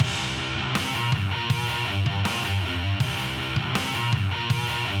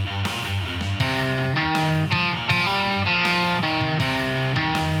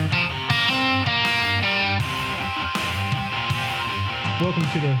welcome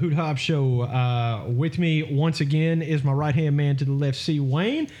to the Hoot Hop Show. With me once again is my right-hand man to the left, C.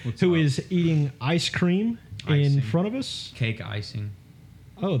 Wayne, who is eating ice cream in front of us. Cake icing.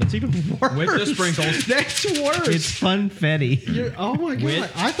 Oh, that's even worse. With the sprinkles. That's worse. It's funfetti. Oh, my God.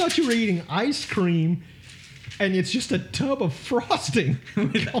 I thought you were eating ice cream, and it's just a tub of frosting.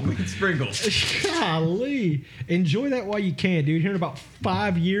 with sprinkles. Golly. Enjoy that while you can, dude. Here in about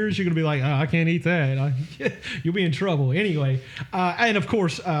 5 years, you're going to be like, I can't eat that. You'll be in trouble. Anyway, and of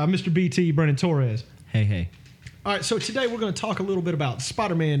course, Mr. BT, Brennan Torres. Hey. All right, so today we're going to talk a little bit about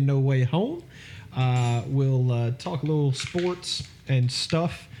Spider-Man No Way Home. We'll talk a little sports and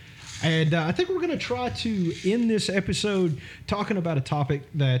stuff. And I think we're going to try to end this episode talking about a topic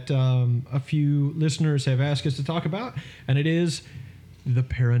that a few listeners have asked us to talk about, and it is the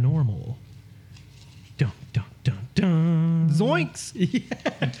paranormal. Dun, dun, dun, dun. Zoinks!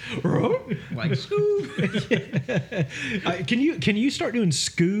 Yeah. Like Scoob. Yeah. Can you start doing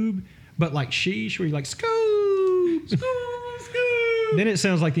Scoob, but like sheesh, where you like Scoob? Scoob. Then it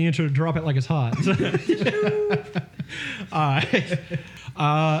sounds like the intro to Drop It Like It's Hot. All right.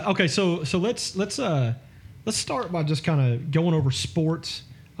 Okay, so let's start by just kind of going over sports,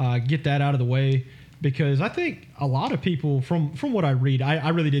 get that out of the way, because I think a lot of people, from what I read, I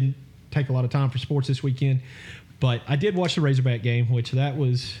really didn't take a lot of time for sports this weekend, but I did watch the Razorback game, which that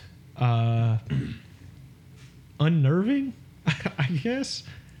was unnerving, I guess.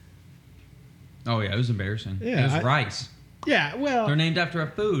 Oh, yeah, it was embarrassing. Yeah, it was rice. Yeah, well, They're named after a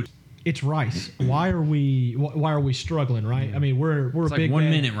food. it's rice. Why are we struggling, right? I mean, we're It's a big like 1 bad-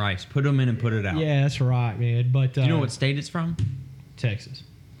 minute rice. Put them in and put it out. Yeah, that's right, man. But Do you know what state it's from? Texas?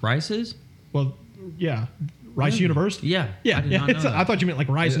 Rice is? Well, yeah, Rice University. Yeah. Yeah, I did not know that. I thought you meant like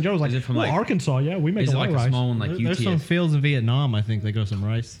rice and Joe. I was like, is it from well, like- Arkansas. Yeah, we make Is a it lot like of a rice. small one like There's some UTS? fields in Vietnam, I think, they grow some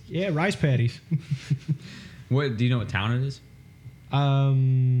rice. Yeah, rice patties. What, do you know what town it is? I I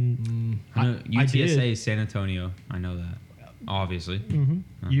know I UTSA did. is San Antonio. I know that. Obviously.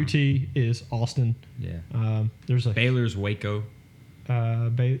 UT is Austin. Yeah. There's a Baylor's Waco.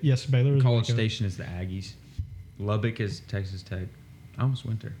 yes, Baylor is College Waco. Station is the Aggies. Lubbock is Texas Tech. I almost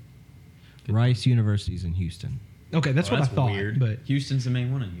went there. Rice University's in Houston. Okay, that's Oh, what I thought. Weird. But Houston's the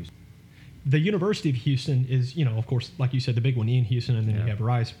main one in Houston. the University of Houston is, of course, like you said, the big one in Houston, and then you Yeah. have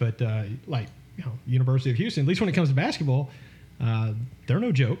Rice. But University of Houston, at least when it comes to basketball, they're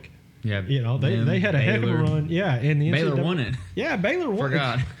no joke. Yeah. They had a heck of a run. Yeah, and the Baylor NCAA won it. Yeah, Baylor won.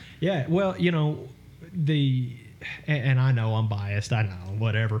 Forgot. Yeah, well, and I know I'm biased. I know,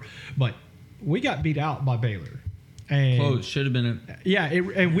 whatever. But we got beat out by Baylor. And Close. Should have been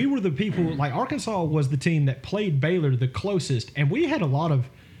and we were the people, like Arkansas was the team that played Baylor the closest, and we had a lot of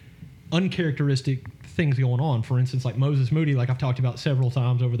uncharacteristic things going on. For instance, like Moses Moody, like I've talked about several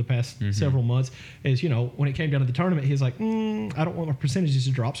times over the past several months, is, when it came down to the tournament, he's like, I don't want my percentages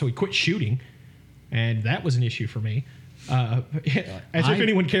to drop, so he quit shooting, and that was an issue for me. As if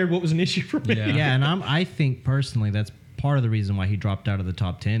anyone cared what was an issue for me. Yeah. Yeah, and I think personally that's part of the reason why he dropped out of the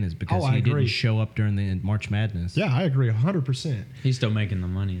top 10 is because I he agree. didn't show up during the March Madness. Yeah, I agree 100%. He's still making the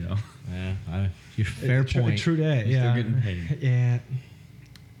money, though. Yeah, fair point. True that. He's Yeah. still getting paid. Yeah.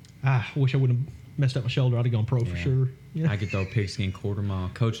 I wish I wouldn't have messed up my shoulder. I'd have gone pro for Yeah. sure. Yeah. I could throw a pigskin quarter mile.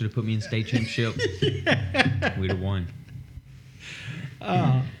 Coach would have put me in state championship. We'd have won.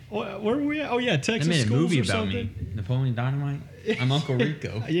 Where were we at? Oh, yeah, They Texas made a schools movie or about something. me. Napoleon Dynamite. I'm Uncle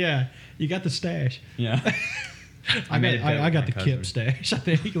Rico. Yeah, you got the stash. Yeah. I made a bet got with the my Kip cousin. stash. I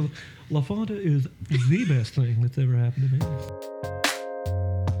think La Fonda is the best thing that's ever happened to me.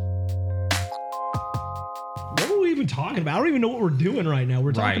 What were we even talking about? I don't even know what we're doing right now.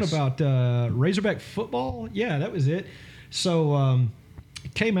 We're talking Rice. about Razorback football. Yeah, that was it. So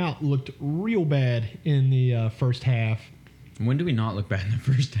it came out, looked real bad in the first half. When do we not look bad in the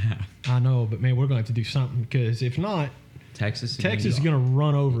first half? I know, but man, we're going to have to do something, because if not, Texas Texas is going to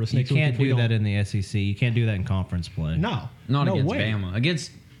run over us You next week. can't if we do that don't- in the SEC. You can't do that in conference play. No. Not no against way. Bama.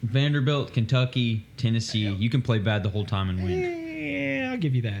 Against Vanderbilt, Kentucky, Tennessee, you can play bad the whole time and win. Yeah, I'll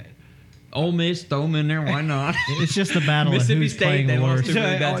give you that. Ole Miss, throw them in there. Why not? It's just the battle of Mississippi who's State, playing they the lost worst. to a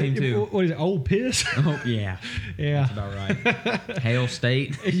really bad team, too. What is it? Old Piss? Oh, yeah. Yeah. That's about right. Hail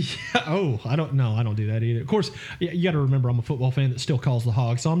State. Yeah. Oh, I don't know. I don't do that either. Of course, you got to remember I'm a football fan that still calls the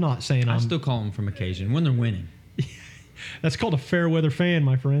Hogs, so I'm not saying I I'm. still call them from occasion when they're winning. That's called a fair weather fan,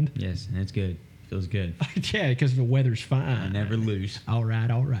 my friend. Yes, and it's good. Feels good. Yeah, because the weather's I fine. never lose. All right.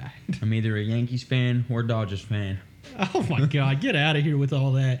 I'm either a Yankees fan or a Dodgers fan. Oh my God, get out of here with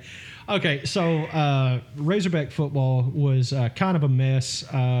all that. Okay, so Razorback football was kind of a mess.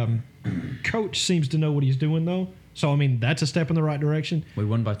 Coach seems to know what he's doing, though. So, I mean, that's a step in the right direction. We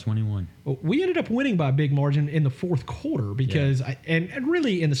won by 21. We ended up winning by a big margin in the fourth quarter because, and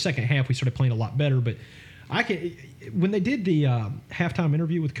really in the second half, we started playing a lot better. But when they did the halftime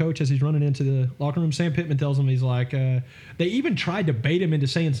interview with Coach as he's running into the locker room, Sam Pittman tells him, he's like, they even tried to bait him into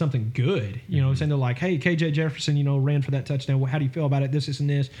saying something good. You know, saying they're like, hey, KJ Jefferson, ran for that touchdown. Well, how do you feel about it? This, and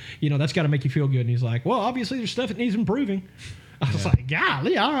this. That's got to make you feel good. And he's like, well, obviously there's stuff that needs improving. I was like,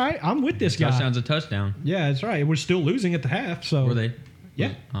 golly, all right, I'm with this guy. Touchdown's a touchdown. Yeah, that's right. We're still losing at the half. So Were they?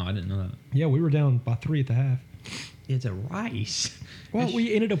 Yeah. Oh, I didn't know that. Yeah, we were down by 3 at the half. It's a rice. Well,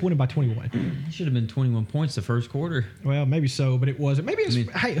 we ended up winning by 21. It should have been 21 points the first quarter. Well, maybe so, but it wasn't. Maybe it's,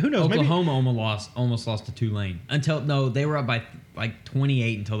 hey, who knows? Oklahoma almost lost to Tulane. They were up by like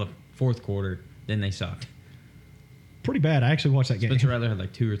 28 until the fourth quarter. Then they sucked. Pretty bad. I actually watched that game. Spencer Rattler had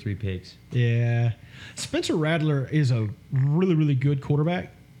like 2 or 3 picks. Yeah. Spencer Rattler is a really, really good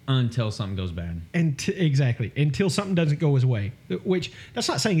quarterback. Until something goes bad. Exactly. Until something doesn't go his way. Which, that's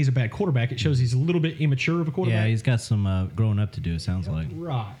not saying he's a bad quarterback. It shows he's a little bit immature of a quarterback. Yeah, he's got some growing up to do, it sounds like.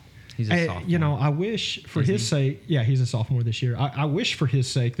 Right. He's a sophomore. I wish for his sake, he's a sophomore this year. I wish for his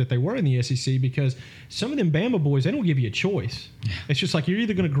sake that they were in the SEC because some of them Bama boys, they don't give you a choice. Yeah. It's just like you're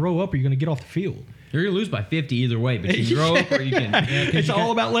either going to grow up or you're going to get off the field. You're going to lose by 50 either way, but you can grow up or you can. It's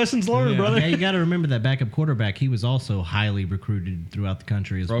all about lessons learned, brother. Yeah, you got to remember that backup quarterback, he was also highly recruited throughout the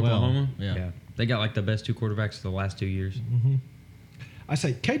country as well. Oklahoma? Yeah. They got like the best 2 quarterbacks for the last 2 years. Mm-hmm. I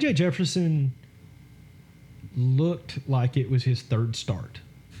say KJ Jefferson looked like it was his third start.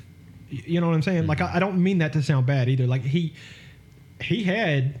 You know what I'm saying? Mm-hmm. Like, I don't mean that to sound bad either. Like, he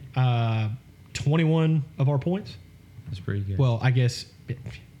had 21 of our points. That's pretty good. Well, I guess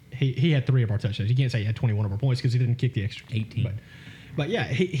he had 3 of our touchdowns. You can't say he had 21 of our points because he didn't kick the extra. 18. But yeah,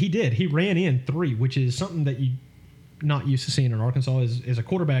 he did. He ran in 3, which is something that you not used to seeing in Arkansas is a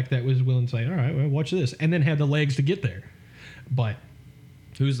quarterback that was willing to say, all right, well, watch this, and then have the legs to get there. But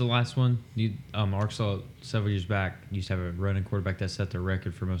who's the last one? Arkansas several years back used to have a running quarterback that set the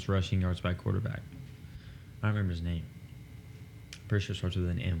record for most rushing yards by quarterback. I don't remember his name. Pretty sure it starts with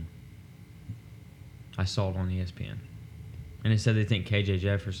an M. I saw it on ESPN. And it said they think KJ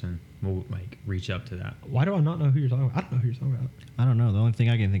Jefferson will reach up to that. Why do I not know who you're talking about? I don't know who you're talking about. I don't know. The only thing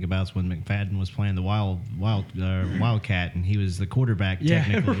I can think about is when McFadden was playing the Wildcat, and he was the quarterback.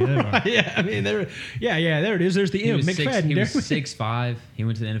 Technically. Right. Yeah, I mean, there it is. There's the M. McFadden. He was 6'5". He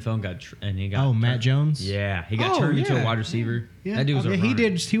went to the NFL and he got. Oh, Matt Jones. Yeah, he got turned into a wide receiver. Yeah. That dude was a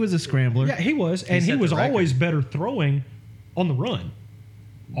runner. He was a scrambler. Yeah, he was, and he was always better throwing on the run.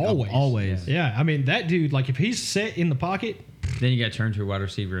 Always. Yeah, I mean that dude. Like if he's set in the pocket. Then you got turned to a wide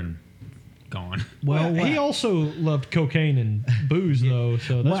receiver and gone. Well, he also loved cocaine and booze, though.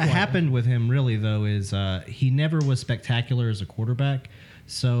 So that's what happened with him, really, though, is he never was spectacular as a quarterback.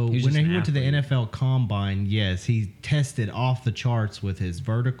 So when he went to the NFL Combine, yes, he tested off the charts with his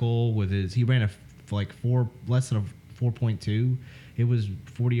vertical. He ran less than a 4.2. It was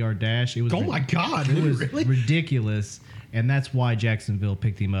 40-yard dash. It was my God! It was ridiculous. And that's why Jacksonville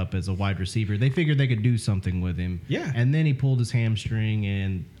picked him up as a wide receiver. They figured they could do something with him. Yeah. And then he pulled his hamstring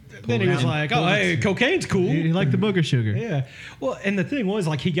and... Then he was like, oh, hey, cocaine's cool. He liked the booger sugar. Yeah. Well, and the thing was,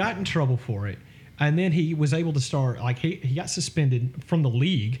 he got in trouble for it. And then he was able to start, he got suspended from the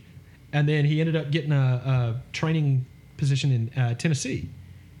league. And then he ended up getting a training position in Tennessee.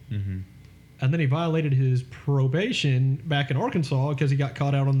 Mm-hmm. And then he violated his probation back in Arkansas because he got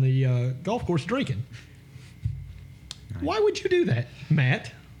caught out on the golf course drinking. Why would you do that,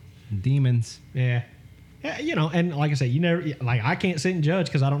 Matt? Demons. Yeah. And like I said, you never, I can't sit and judge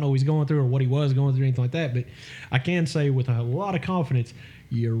because I don't know what he's going through or what he was going through or anything like that. But I can say with a lot of confidence,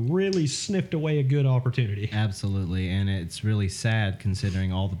 you really sniffed away a good opportunity. Absolutely. And it's really sad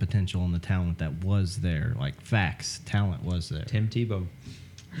considering all the potential and the talent that was there. Facts. Talent was there. Tim Tebow.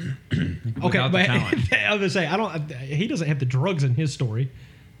 Okay, but I was going to say, he doesn't have the drugs in his story.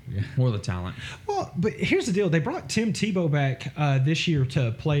 Yeah. Or the talent. Well, but here's the deal. They brought Tim Tebow back this year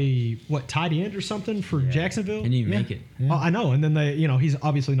to play, tight end or something for Jacksonville? And he didn't make it. Yeah. Well, I know. And then he's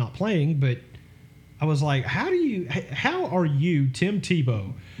obviously not playing, but I was like, how are you, Tim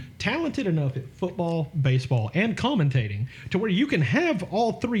Tebow, talented enough at football, baseball, and commentating to where you can have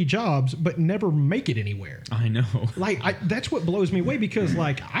all 3 jobs but never make it anywhere? I know. That's what blows me away because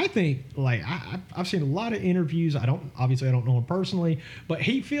I think I've seen a lot of interviews. I don't know him personally, but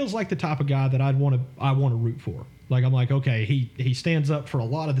he feels like the type of guy that I want to root for. I'm like, okay, he stands up for a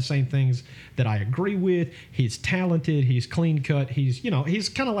lot of the same things that I agree with. He's talented. He's clean cut. He's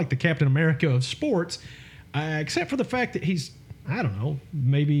kind of like the Captain America of sports, except for the fact that he's, I don't know,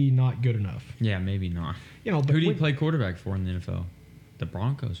 maybe not good enough. Yeah, maybe not. But who did he play quarterback for in the NFL? The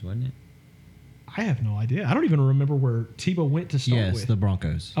Broncos, wasn't it? I have no idea. I don't even remember where Tebow went to start with. Yes, the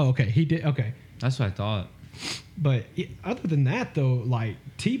Broncos. Oh, okay. He did. Okay. That's what I thought. But other than that, though, like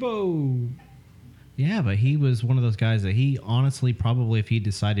Tebow. Yeah, but he was one of those guys that he honestly probably, if he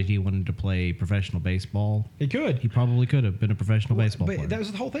decided he wanted to play professional baseball, He could. he probably could have been a professional baseball But player. that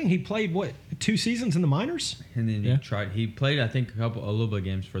was the whole thing. He played, 2 seasons in the minors? And then Yeah. he played, I think, a little bit of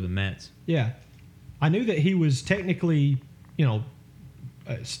games for the Mets. Yeah. I knew that he was technically,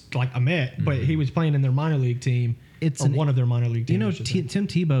 like a Met, but he was playing in their minor league team. It's one of their minor league teams. Tim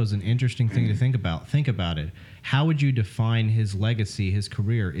Tebow is an interesting thing to think about. Think about it. How would you define his legacy, his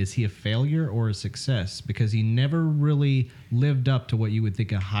career? Is he a failure or a success? Because he never really lived up to what you would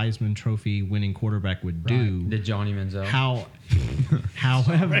think a Heisman Trophy winning quarterback would do. The Johnny Manziel.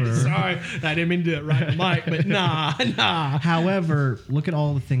 However, Sorry, I didn't mean to do it right on the mic, but nah. However, look at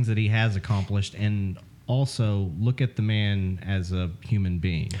all the things that he has accomplished, and also look at the man as a human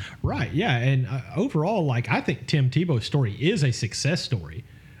being. Right, yeah. And overall, like, I think Tim Tebow's story is a success story.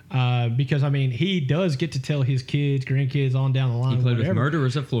 Because, I mean, he does get to tell his kids, grandkids on down the line. He played with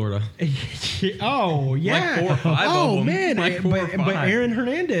murderers at Florida. Oh, yeah. Like 4 or 5 oh, of them. man. Like 4 or 5. But Aaron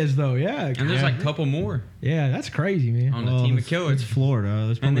Hernandez, though, yeah. And there's like a couple more Yeah, that's crazy, man. on the team of killers. It's Florida.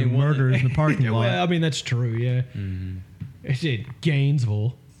 There's And probably they won it. murders in the parking lot. Well, I mean, that's true, yeah. Mm-hmm. It's in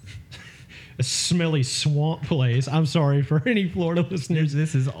Gainesville. A smelly swamp place. I'm sorry for any Florida listeners.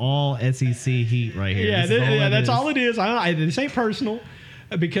 This is all SEC heat right here. Yeah, This is all that's is. all it is. This ain't personal.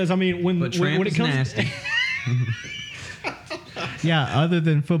 Because, I mean, when it comes nasty. Yeah, other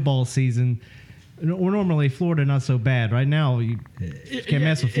than football season, normally Florida not so bad. Right now, you can't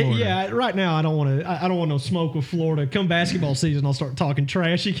mess with Florida. Yeah, right now I don't want to. I don't want no smoke with Florida. Come basketball season, I'll start talking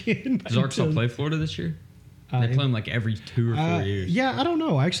trash again. Does Arkansas play Florida this year? They play them like every 2 or 4 years. Yeah, I don't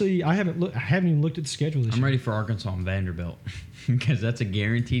know. Actually, I haven't even looked at the schedule this I'm year. ready for Arkansas and Vanderbilt because that's a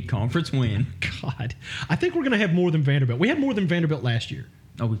guaranteed conference win. God, I think we're gonna have more than Vanderbilt. We had more than Vanderbilt last year.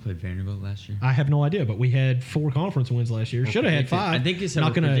 Oh, we played Vanderbilt last year. I have no idea, but we had 4 conference wins last year. Should have had 5. I think it's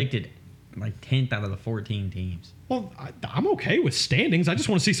predicted like 10th out of the 14 teams. Well, I'm okay with standings. I just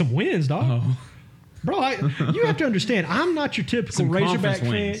want to see some wins, dog. Oh. Bro, you have to understand, I'm not your typical Some Razorback fan.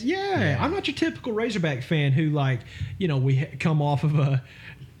 conference wins. Yeah, I'm not your typical Razorback fan who, like, we come off of a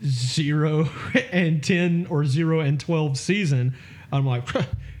 0-10 or 0-12 season. I'm like,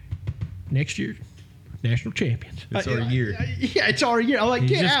 next year, national champions. It's our year. Yeah, it's our year. I'm like, He's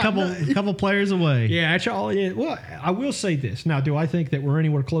get just out. a couple players away. Yeah, that's all it is. Well, I will say this. Now, do I think that we're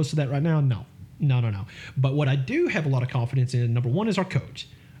anywhere close to that right now? No. But what I do have a lot of confidence in, number one, is our coach.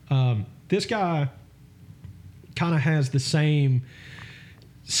 This guy kind of has the same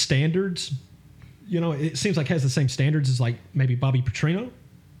standards. It seems like has the same standards as like maybe Bobby Petrino.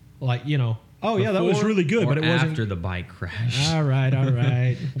 Like, oh yeah, that was Before really good, or but it wasn't after the bike crash. All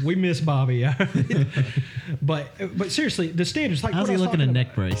right. We miss Bobby. But seriously, the standards like How's what he I was looking a talking neck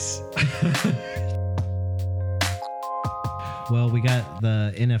about. brace? Well, we got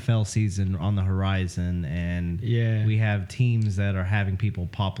the NFL season on the horizon, and Yeah. we have teams that are having people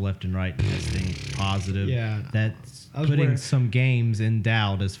pop left and right testing positive. Yeah. That's I was putting wearing- some games in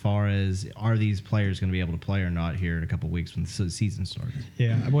doubt as far as are these players going to be able to play or not here in a couple of weeks when the season starts.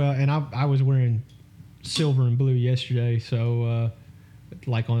 Yeah, well, and I was wearing silver and blue yesterday, so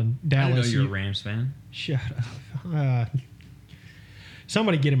like on I Dallas. didn't know you're a Rams fan. Shut up.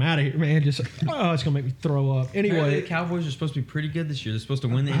 Somebody get him out of here, man. Just it's gonna make me throw up. Apparently, Anyway, the Cowboys are supposed to be pretty good this year. They're supposed to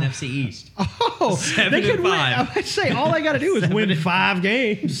win the NFC East. oh, 7 they could and win. 5. I would say all they got to do is win 5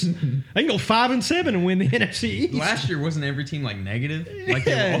 games. They can go 5-7 and win the NFC East. Last year, wasn't every team like negative? Like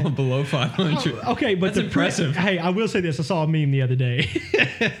they Yeah. were all below 500. Oh, okay, but That's impressive. Hey, I will say this: I saw a meme the other day,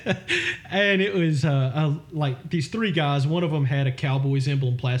 and it was like these 3 guys. One of them had a Cowboys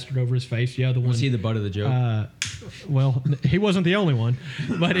emblem plastered over his face. The other one Was he the butt of the joke? well, he wasn't the only one,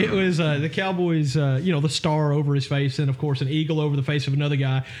 but it was the Cowboys, the star over his face, and of course an eagle over the face of another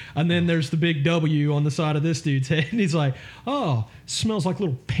guy, and then there's the big W on the side of this dude's head, and he's like, "Oh, smells like a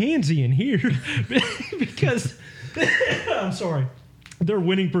little pansy in here," because I'm sorry, their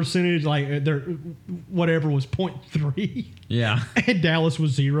winning percentage, like their whatever was 0.3, yeah. and Dallas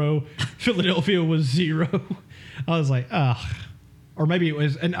was 0, Philadelphia was 0. I was like, ugh. Or maybe it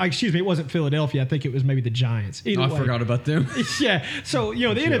was, it wasn't Philadelphia. I think it was maybe the Giants. Either I way. forgot about them. Yeah. So, the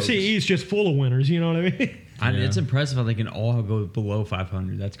Jokes. NFC East just full of winners. You know what I mean? It's impressive how they can all go below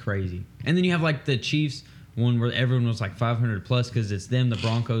 500. That's crazy. And then you have like the Chiefs one where everyone was like 500 plus because it's them, the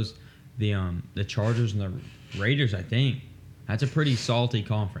Broncos, the Chargers, and the Raiders. I think that's a pretty salty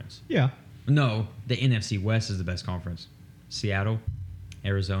conference. Yeah. No, the NFC West is the best conference. Seattle,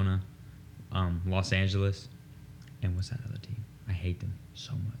 Arizona, Los Angeles, and what's that other team? I hate them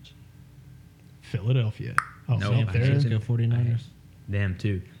so much. Philadelphia. Oh, No, San there. Francisco 49ers. Them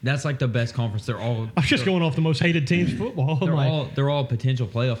too. That's like the best conference. They're all. I was just going off the most hated teams in football. They're all potential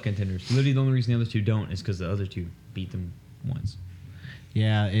playoff contenders. Literally, the only reason the other two don't is because the other two beat them once.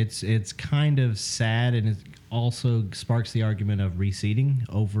 Yeah, it's kind of sad, and it also sparks the argument of reseeding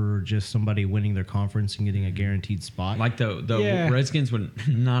over just somebody winning their conference and getting a guaranteed spot. Like the Redskins would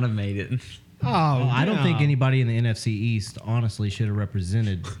not have made it. I don't think anybody in the NFC East honestly should have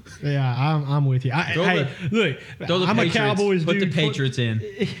represented. Yeah, I'm with you. Look, I'm a Cowboys dude. Put the Patriots in.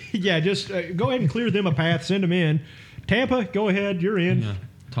 Yeah, just go ahead and clear them a path. Send them in. Tampa, go ahead. You're in. Yeah.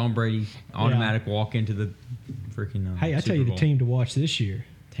 Tom Brady, automatic walk into the freaking Hey, I tell you the team to watch this year.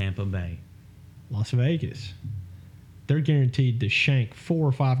 Tampa Bay. Las Vegas. They're guaranteed to shank 4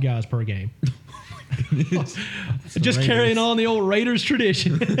 or 5 guys per game. Just carrying on the old Raiders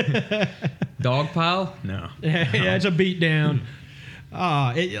tradition. Dog pile? No. Yeah, it's a beat down.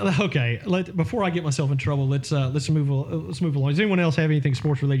 Okay. Before I get myself in trouble, let's move along. Does anyone else have anything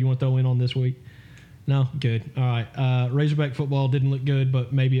sports related you want to throw in on this week? No, good. All right. Razorback football didn't look good,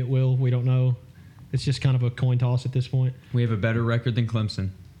 but maybe it will. We don't know. It's just kind of a coin toss at this point. We have a better record than Clemson.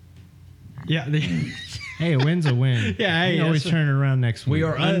 Yeah. Hey, a win's a win. Yeah. Hey, you can always turn it around next week. We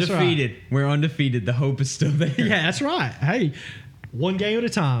are undefeated. Right. We're undefeated. The hope is still there. Yeah, that's right. Hey. One game at a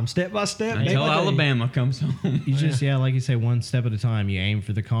time, step by step. Until Alabama comes home. You just, like you say, one step at a time. You aim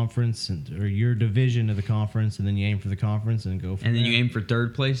for the conference or your division of the conference, and then you aim for the conference and go for And then you aim for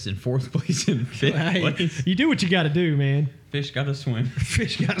 3rd place and 4th place and 5th place. You do what you got to do, man. Fish got to swim.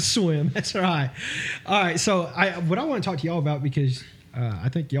 Fish got to swim. That's right. All right, so what I want to talk to y'all about, because I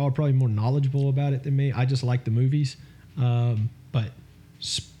think y'all are probably more knowledgeable about it than me. I just like the movies. But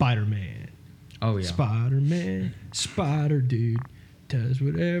Spider-Man. Oh, yeah. Spider-Man. Spider-Dude. Does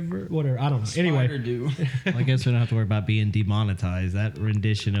whatever. I don't know. Anyway. Well, I guess we don't have to worry about being demonetized. That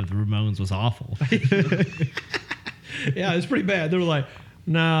rendition of the Ramones was awful. Yeah, it's pretty bad. They were like,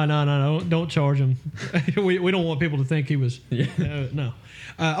 no, don't charge him. we don't want people to think he was. Yeah. No.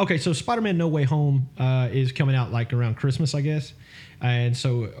 Okay, so Spider-Man No Way Home is coming out like around Christmas, I guess. And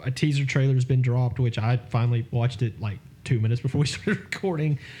so a teaser trailer has been dropped, which I finally watched it like 2 minutes before we started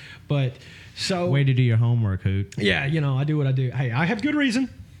recording. But so way to do your homework, Hoot. Yeah, I do what I do. Hey, I have good reason.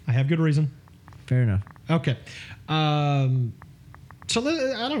 Fair enough. Okay. So I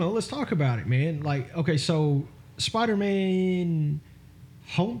don't know. Let's talk about it, man. Like, okay, so Spider-Man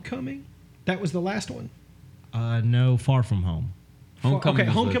Homecoming, that was the last one. No, Far From Home.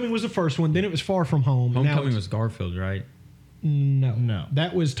 Homecoming was the first one. Then it was Far From Home. Homecoming was Garfield, right? No.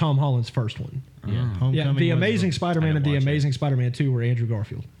 That was Tom Holland's first one. Yeah, The Amazing Spider-Man and The Amazing Spider-Man 2 were Andrew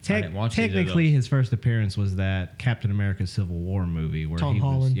Garfield. Technically, his first appearance was that Captain America Civil War movie where Tom he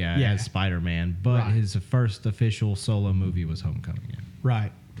Holland. was as Spider-Man, but his first official solo movie was Homecoming. Yeah.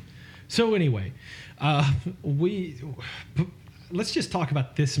 Right. So anyway, let's just talk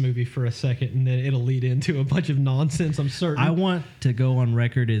about this movie for a second, and then it'll lead into a bunch of nonsense, I'm certain. I want to go on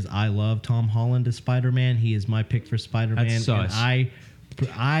record as I love Tom Holland as Spider-Man. He is my pick for Spider-Man. That's sus. And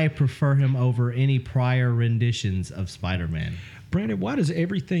I prefer him over any prior renditions of Spider-Man. Brandon, why does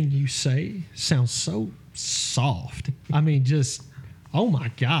everything you say sound so soft? I mean, just, oh my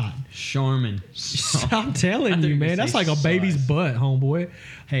God. Charmin. I'm telling you, man. That's like a baby's butt, homeboy.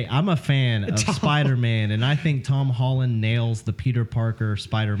 Hey, I'm a fan of Spider-Man, and I think Tom Holland nails the Peter Parker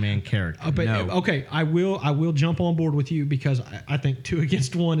Spider-Man character. Okay, I will jump on board with you because I think 2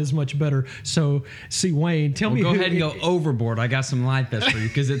 against 1 is much better. So, see, Wayne, tell me. Go ahead and go overboard. I got some light best for you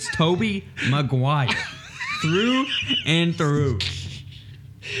because it's Tobey Maguire. Through and through.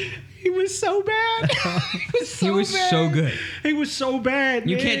 He was so bad. He was so good. He was so bad.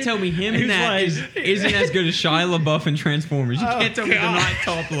 You can't tell me him in that isn't as good as Shia LaBeouf in Transformers. You can't tell me they're not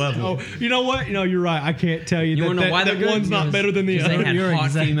top level. Oh, you know what? No, you're right. I can't tell you. You want to know why that one's not better than the other. They had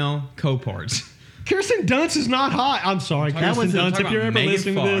hot female co-parts. Kirsten Dunst is not hot. I'm sorry, Kirsten Dunst. If you're ever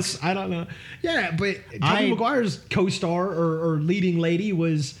listening to this, I don't know. Yeah, but Tobey Maguire's co-star or leading lady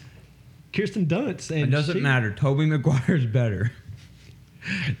was Kirsten Dunst. And it doesn't matter. Tobey Maguire's better.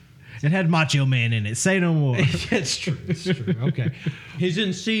 It had Macho Man in it. Say no more. It's true. It's true. Okay. He's in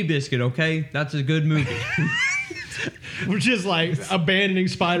Seabiscuit, okay? That's a good movie. We're just like abandoning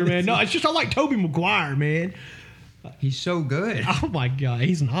Spider-Man. No, it's just I like Tobey Maguire, man. He's so good. Oh my God,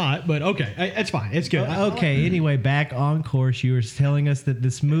 he's not. But okay, it's fine. It's good. Okay. Anyway, back on course. You were telling us that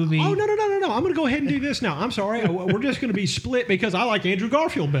this movie. Oh no! I'm going to go ahead and do this now. I'm sorry. We're just going to be split because I like Andrew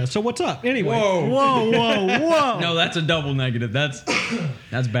Garfield best. So what's up? Anyway. Whoa! No, that's a double negative. That's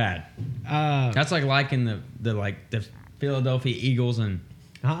bad. That's like liking the Philadelphia Eagles and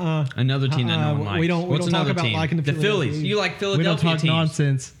another team that no one likes. We don't talk about liking the Phillies. You like Philadelphia We don't talk teams.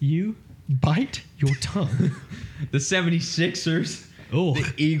 nonsense. You Bite your tongue. The 76ers. Oh,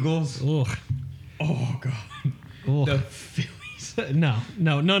 The Eagles. oh, Oh, God. oh. The Phillies. No,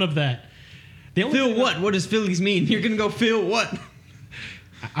 none of that. The only Phil thing what? What does Phillies mean? You're going to go Phil what?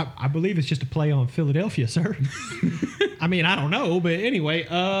 I believe it's just a play on Philadelphia, sir. I mean, I don't know, but anyway.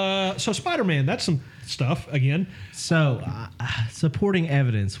 So Spider-Man, that's some stuff again. So, supporting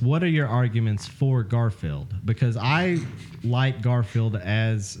evidence. What are your arguments for Garfield? Because I like Garfield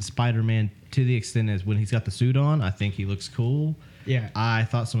as Spider-Man to the extent as when he's got the suit on, I think he looks cool. Yeah. I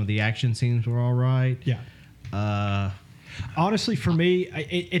thought some of the action scenes were all right. Yeah. Honestly, for me,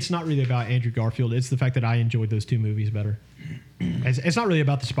 it's not really about Andrew Garfield. It's the fact that I enjoyed those two movies better. It's not really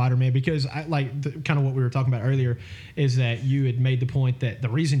about the Spider-Man because I like kind of what we were talking about earlier is that you had made the point that the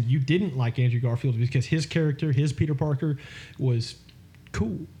reason you didn't like Andrew Garfield was because his character, his Peter Parker, was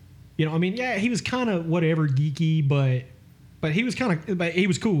cool. You know, I mean, yeah, he was kind of whatever geeky, but he was he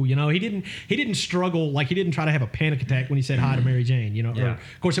was cool. You know, he didn't struggle, like he didn't try to have a panic attack when he said hi to Mary Jane. You know, Yeah. or,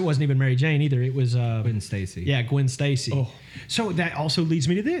 of course it wasn't even Mary Jane either. It was Gwen Stacy. Yeah, Gwen Stacy. Oh. So that also leads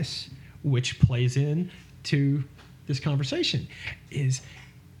me to this, which plays in to this conversation, is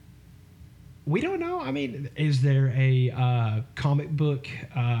we don't know. I mean, is there a comic book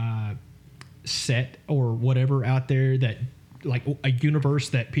set or whatever out there that, like a universe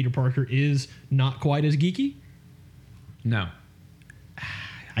that Peter Parker is not quite as geeky? No.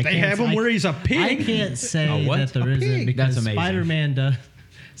 They have him where he's a pig. I can't say what? that there A isn't pig. because That's amazing.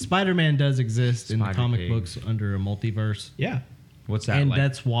 Spider-Man does exist in the Spider comic Pig. books under a multiverse. Yeah. What's that And like?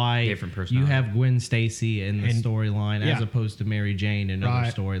 that's why different you personality? have Gwen Stacy in the And- storyline yeah. as opposed to Mary Jane in other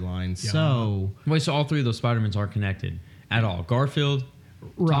Right. storylines. Yeah. So Wait, so all three of those Spider-Mans are connected at all? Garfield,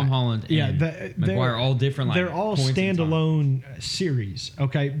 Right. Tom Holland, and Yeah, Maguire, all different. Like, they're all points in time. standalone series,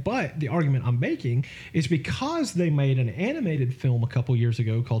 okay? But the argument I'm making is because they made an animated film a couple years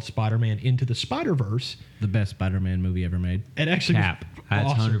ago called Spider-Man Into the Spider-Verse. the best Spider-Man movie ever made. It actually Cap. was That's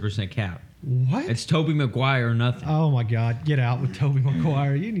awesome. 100% Cap. What? It's Tobey Maguire or nothing. Oh my God! Get out with Tobey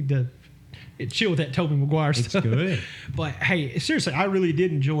Maguire. You need to chill with that Tobey Maguire stuff. good. But hey, seriously, I really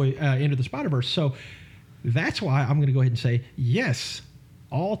did enjoy Into the Spider-Verse. So that's why I'm going to go ahead and say yes.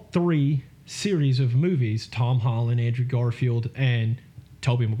 All three series of movies, Tom Holland, Andrew Garfield, and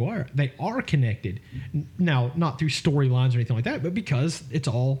Tobey Maguire, they are connected. Now, not through storylines or anything like that, but because it's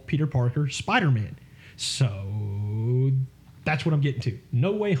all Peter Parker, Spider-Man. So that's what I'm getting to.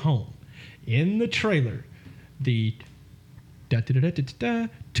 No Way Home. In the trailer, the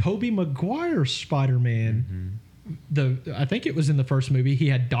Tobey Maguire Spider-Man, I think it was in the first movie, he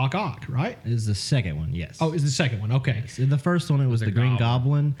had Doc Ock, right? It is the second one, yes. Oh, is the second one. Okay. In the first one, it was the Green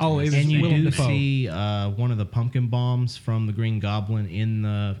Goblin. Oh, it was and you Willem do Dafoe. see one of the pumpkin bombs from the Green Goblin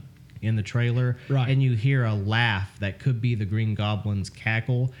in the trailer, Right. And you hear a laugh that could be the Green Goblin's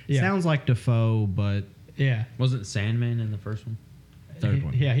cackle. Yeah. Sounds like Defoe, but Yeah. Wasn't Sandman in the first one? third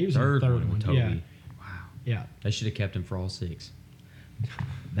one. Yeah, he was in the third one. with Toby. Yeah. Wow. Yeah. They should have kept him for all six.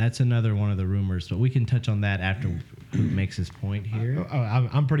 That's another one of the rumors, but we can touch on that after Hoot makes his point here.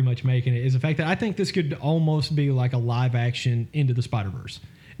 I'm pretty much making it is the fact that I think this could almost be like a live action Into the Spider-Verse.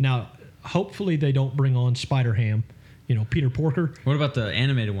 Now, hopefully they don't bring on Spider-Ham, Peter Porker. What about the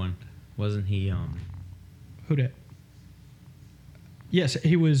animated one? Wasn't he? Who dat? Yes,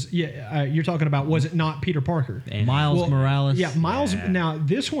 he was. Yeah, you're talking about, was it not Peter Parker? animated? Miles Morales. Yeah, Miles. Yeah. Now,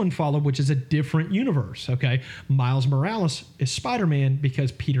 this one followed, which is a different universe, okay? Miles Morales is Spider-Man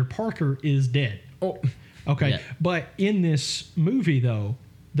because Peter Parker is dead. Oh, Okay, Yeah. but in this movie, though,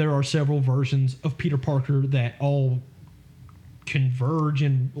 there are several versions of Peter Parker that all converge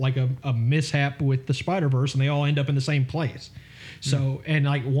in like a mishap with the Spider-Verse, and they all end up in the same place. So, and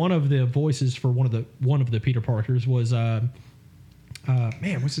like one of the voices for one of the Peter Parkers was what's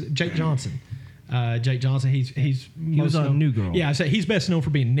it? Jake Johnson. Jake Johnson. He was on New Girl. Yeah, I say he's best known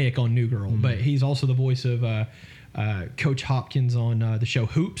for being Nick on New Girl, but he's also the voice of Coach Hopkins on the show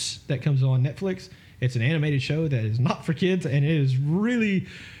Hoops that comes on Netflix. It's an animated show that is not for kids, and it is really,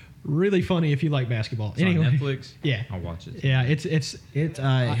 really funny if you like basketball. it's on Netflix. Yeah, I'll watch it. yeah. It's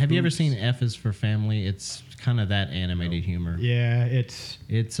Have you ever Oops. seen F is for Family? It's kind of that animated humor. yeah. It's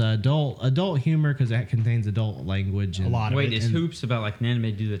It's adult humor because it contains adult language. And A lot of Wait, it. is Hoops about like an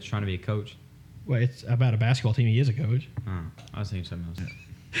animated dude that's trying to be a coach? well, it's about a basketball team. He is a coach. Oh, I was thinking something else.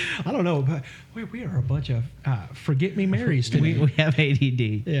 I don't know, but we are a bunch of forget me Marys today. we have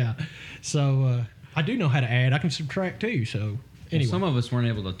ADD. Yeah. So I do know how to add. I can subtract too. So anyway. Some of us weren't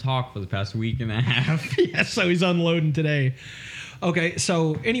able to talk for the past week and a half. Yeah, so he's unloading today. Okay,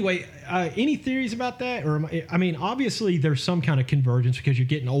 so anyway, any theories about that? Or I mean, obviously there's some kind of convergence because you're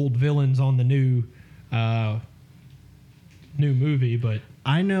getting old villains on the new movie, but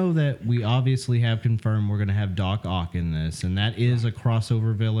I know that we obviously have confirmed we're going to have Doc Ock in this, and that is a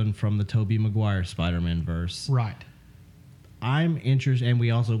crossover villain from the Tobey Maguire Spider-Man verse. Right. I'm interested, and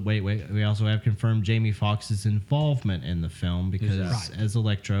we also we also have confirmed Jamie Foxx's involvement in the film because as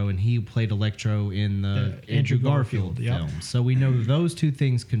Electro, and he played Electro in the Andrew Garfield film. So we know those two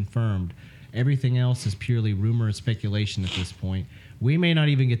things confirmed. Everything else is purely rumor and speculation at this point. We may not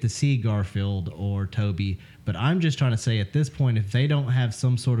even get to see Garfield or Tobey, but I'm just trying to say at this point, if they don't have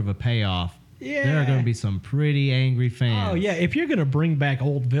some sort of a payoff, there are going to be some pretty angry fans. Oh, yeah. If you're going to bring back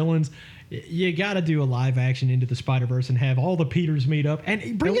old villains, you got to do a live action Into the Spider-Verse and have all the Peters meet up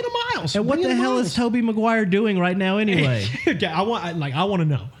and bring in a Miles. And what the hell is Tobey Maguire doing right now anyway? I want to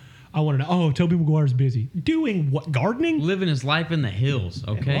know. Oh, Tobey Maguire's busy. Doing what? Gardening? Living his life in the hills,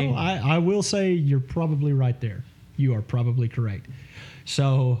 okay? Well, I will say you're probably right there. You are probably correct.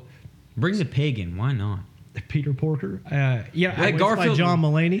 So, bring the pig in. Why not? Peter Porker. Let Garfield by John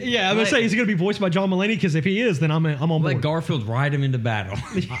Mulaney. Yeah, I'm gonna say he's gonna be voiced by John Mulaney because if he is, then I'm on board. Let Garfield ride him into battle.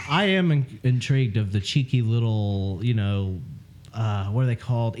 I am intrigued of the cheeky little, what are they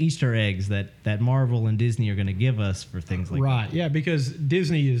called? Easter eggs that Marvel and Disney are going to give us for things like that. Right. Yeah, because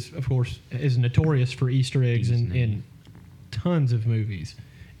Disney is, of course, notorious for Easter eggs in tons of movies.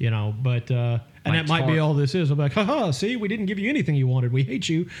 But and that might be all this is. I'm like, haha, see, we didn't give you anything you wanted. We hate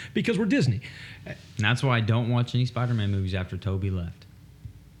you because we're Disney. And that's why I don't watch any Spider-Man movies after Tobey left.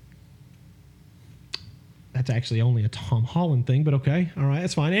 That's actually only a Tom Holland thing, but okay. All right,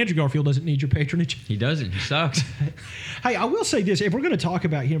 that's fine. Andrew Garfield doesn't need your patronage. He doesn't. He sucks. Hey, I will say this. If we're going to talk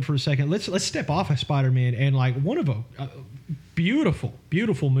about him for a second, let's step off of Spider-Man and one of a beautiful,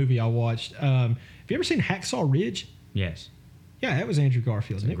 beautiful movie I watched. Have you ever seen Hacksaw Ridge? Yes. Yeah, that was Andrew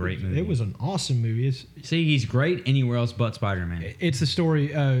Garfield. It's a great movie. It was an awesome movie. See, he's great anywhere else but Spider-Man. It's the story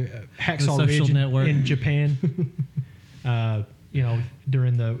Hacksaw Ridge in Japan.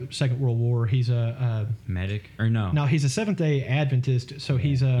 During the Second World War, he's a medic or no? No, he's a Seventh-day Adventist, so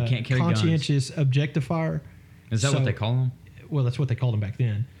he's a conscientious objectifier. Is that what they call him? Well, that's what they called him back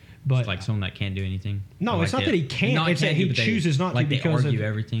then. But it's like someone that can't do anything. No, it's not that he can't. It's that he chooses not to because they argue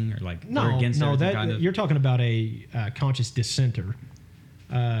everything or they're against everything. That kind of. You're talking about a conscious dissenter.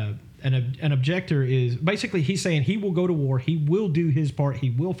 An objector is basically he's saying he will go to war, he will do his part, he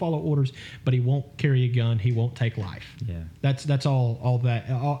will follow orders, but he won't carry a gun, he won't take life. Yeah, that's all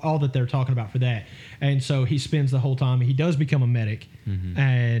that they're talking about for that. And so he spends the whole time. He does become a medic,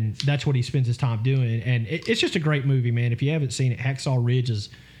 and that's what he spends his time doing. And it's just a great movie, man. If you haven't seen it, Hacksaw Ridge is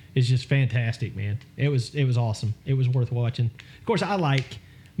just fantastic, man. It was awesome. It was worth watching. Of course, I like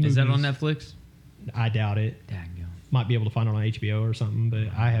movies. Is that on Netflix? I doubt it. Dang. Might be able to find it on HBO or something, but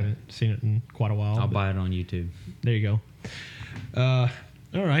I haven't seen it in quite a while. I'll buy it on YouTube. There you go.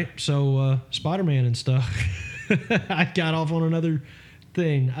 All right, so Spider-Man and stuff. I got off on another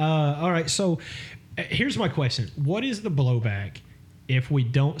thing. All right, so here's my question. What is the blowback if we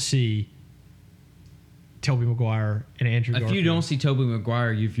don't see Tobey Maguire and Andrew Garfield? If you don't see Tobey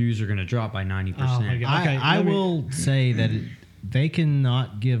Maguire, your views are going to drop by 90%. Okay, I will say that they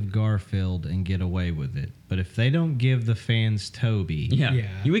cannot give Garfield and get away with it. But if they don't give the fans Tobey... Yeah.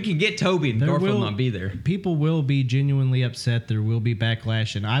 We can get Tobey and Garfield not be there. People will be genuinely upset. There will be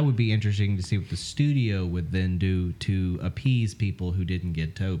backlash. And I would be interested to see what the studio would then do to appease people who didn't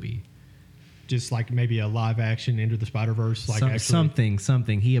get Tobey. Just like maybe a live action Into the Spider-Verse.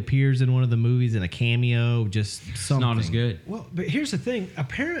 Something. He appears in one of the movies in a cameo. Just something. It's not as good. Well, but here's the thing.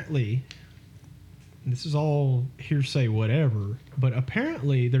 Apparently... This is all hearsay, whatever. But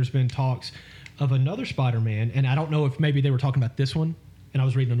apparently, there's been talks of another Spider-Man, and I don't know if maybe they were talking about this one, and I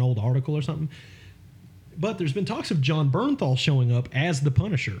was reading an old article or something. But there's been talks of John Bernthal showing up as the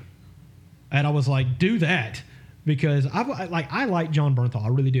Punisher, and I was like, do that, because I like John Bernthal, I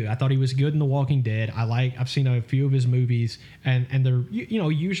really do. I thought he was good in The Walking Dead. I've seen a few of his movies, and they're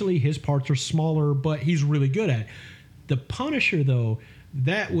usually his parts are smaller, but he's really good at it. The Punisher, though,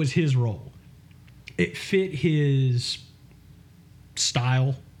 that was his role. It fit his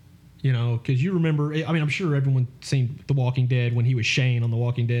style, because you remember, I'm sure everyone's seen The Walking Dead when he was Shane on The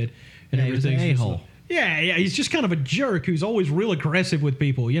Walking Dead. And everything. He was an a-hole. Yeah, he's just kind of a jerk who's always real aggressive with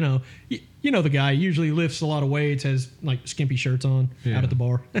people, the guy usually lifts a lot of weights, has skimpy shirts on out at the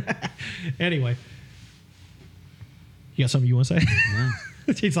bar. Anyway. You got something you want to say? Yeah.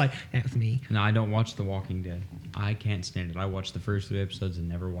 He's like, that's me. No, I don't watch The Walking Dead. I can't stand it. I watched the first 3 episodes and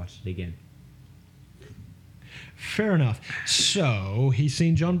never watched it again. Fair enough. So he's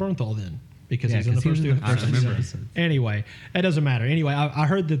seen John Bernthal then, because he's in the first 2 episodes. Anyway, that doesn't matter. Anyway, I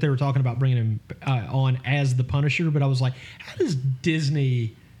heard that they were talking about bringing him on as the Punisher, but I was like, how does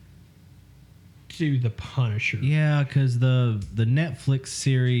Disney do the Punisher. Yeah, because the Netflix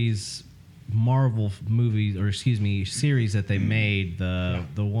series, Marvel movies, or series that they made, the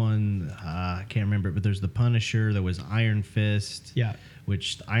one I can't remember it, but there's the Punisher. There was Iron Fist. Yeah.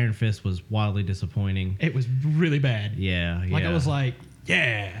 Which Iron Fist was wildly disappointing. It was really bad. Yeah. Like I was like,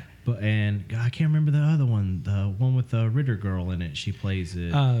 yeah. And I can't remember the other one, the one with the Ritter girl in it. She plays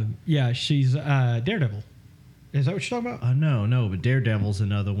it. Yeah, she's Daredevil. Is that what you're talking about? No, but Daredevil's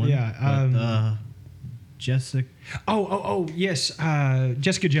another one. Yeah. But, Jessica. Oh, yes.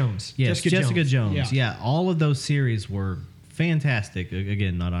 Jessica Jones. Yes, Jessica Jones. Yeah. All of those series were fantastic.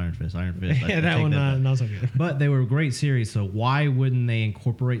 Again, not Iron Fist. Yeah, that one not so good. But they were great series, so why wouldn't they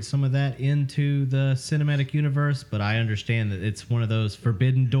incorporate some of that into the cinematic universe? But I understand that it's one of those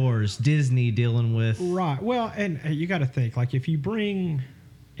forbidden doors Disney dealing with. Right. Well, and you got to think, like, if you bring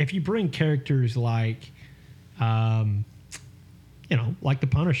characters like, like the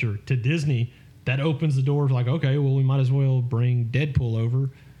Punisher to Disney, that opens the door for like, okay, well, we might as well bring Deadpool over.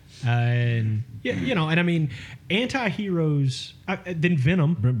 And and I mean, anti-heroes, then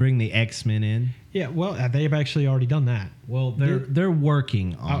Venom. Bring the X-Men in. Yeah, well, they've actually already done that. Well, they're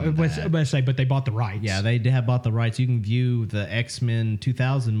working on that. I was going to say, but they bought the rights. Yeah, they have bought the rights. You can view the X-Men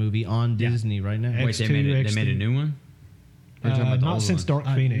 2000 movie on Disney right now. Wait, they made a new one? Not since Dark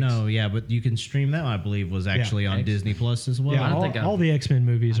Phoenix. No, yeah, but you can stream that one, I believe, was actually on Disney Plus as well. Yeah, all the X-Men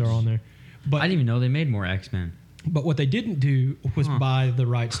movies are on there. But I didn't even know they made more X-Men. But what they didn't do was buy the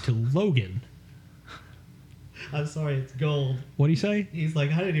rights to Logan. I'm sorry, it's gold. What'd he say? He's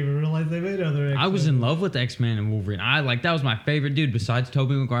like, I didn't even realize they made other X-Men. I was in love with X-Men and Wolverine. That was my favorite dude besides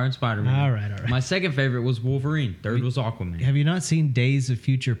Tobey Maguire and Spider-Man. All right. My second favorite was Wolverine. Third was Aquaman. Have you not seen Days of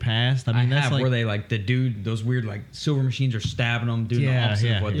Future Past? I have, where they like the dude, those weird like silver machines are stabbing them, doing the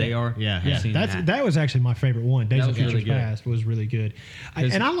opposite of what they are. Yeah. That was actually my favorite one. Days of Future really Past was really good.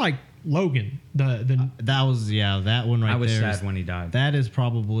 And I like Logan. That one right there. I was sad when he died. That is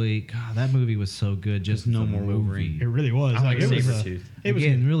probably that movie was so good. Just no more Wolverine. It really was. I like it was Sabretooth. It was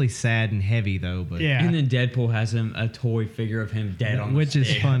again really sad and heavy though. But yeah. And then Deadpool has a toy figure of him dead on which the is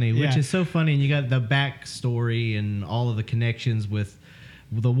stick. funny. Yeah. Which is so funny. And you got the backstory and all of the connections with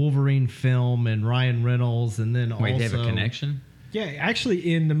the Wolverine film and Ryan Reynolds, and then Wait, they have a connection? Yeah,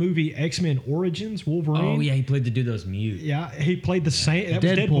 actually, in the movie X-Men Origins, Wolverine. Oh yeah, he played the dude that was mute. Yeah, he played the same. That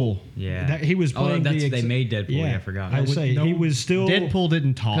was Deadpool. Yeah, he was playing. They made Deadpool. Yeah, I forgot. I would say he was still. Deadpool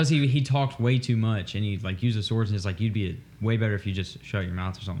didn't talk because he talked way too much, and he like used the swords, and it's like you'd be way better if you just shut your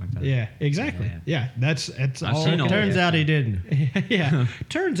mouth or something like that. Yeah, exactly. Yeah, that's all. Turns out he didn't. Yeah,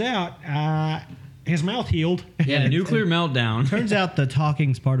 turns out his mouth healed. Yeah, nuclear meltdown. Turns out the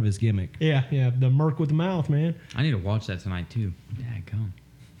talking's part of his gimmick. Yeah, the merc with the mouth, man. I need to watch that tonight too. Dadgum.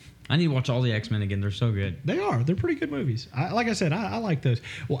 I need to watch all the X-Men again. They're so good. They are. They're pretty good movies. Like I said, I like those.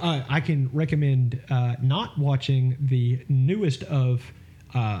 Well, I can recommend not watching the newest of,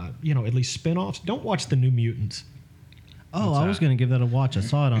 at least spin-offs. Don't watch the New Mutants. Oh, I was going to give that a watch. I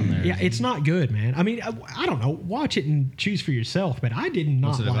saw it on there. Yeah, it's not good, man. I mean, I don't know. Watch it and choose for yourself, but I did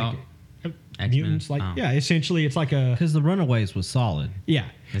not like about? it. X-Men? Mutants, essentially, it's like a... Because The Runaways was solid. Yeah.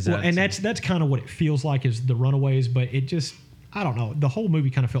 That's kind of what it feels like is The Runaways, but it just... I don't know. The whole movie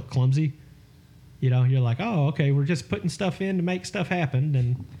kind of felt clumsy. You're like, oh, okay, we're just putting stuff in to make stuff happen,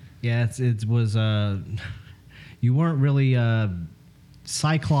 and yeah, it was. You weren't really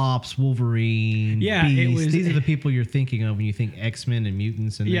Cyclops, Wolverine. Yeah, Beast. it was. These are the people you're thinking of when you think X-Men and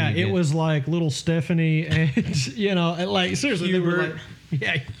mutants. And yeah, it was like little Stephanie, and like seriously, Hubert.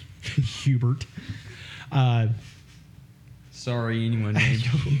 Hubert. Sorry, anyone named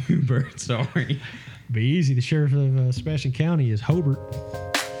Hubert. Sorry. Be easy. The sheriff of Sebastian County is Hobart.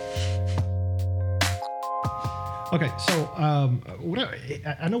 Okay, so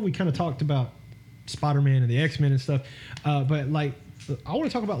I know we kind of talked about Spider-Man and the X-Men and stuff, but like I want to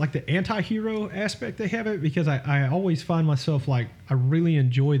talk about like the anti-hero aspect they have it, because I always find myself like I really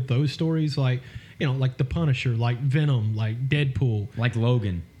enjoyed those stories, like like the Punisher, like Venom, like Deadpool, like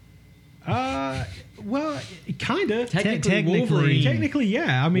Logan. Well, kind of. Technically,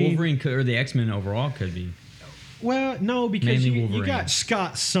 yeah. I mean, Wolverine or the X-Men overall could be. Well, no, because you got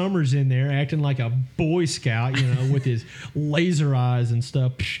Scott Summers in there acting like a Boy Scout, with his laser eyes and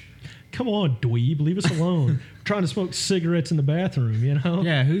stuff. Psh, come on, dweeb, leave us alone. We're trying to smoke cigarettes in the bathroom,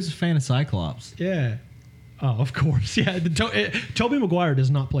 Yeah, who's a fan of Cyclops? Yeah. Oh, of course. Yeah. Tobey Maguire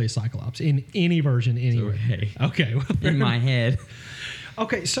does not play Cyclops in any version anyway. Okay. Well, in my head.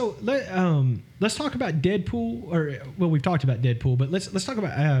 Okay, so let's talk about Deadpool. We've talked about Deadpool, but let's talk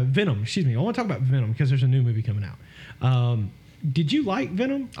about Venom. Excuse me. I want to talk about Venom because there's a new movie coming out. did you like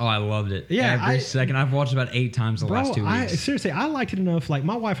Venom? Oh, I loved it. Yeah, every second. I've watched about 8 times the last 2 weeks. Seriously, I liked it enough. Like,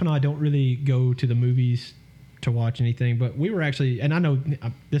 my wife and I don't really go to the movies to watch anything, but we were actually, and I know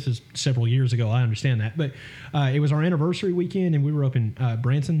this is several years ago, I understand that, but it was our anniversary weekend, and we were up in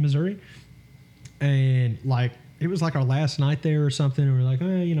Branson, Missouri, and like, it was like our last night there or something, and we were like,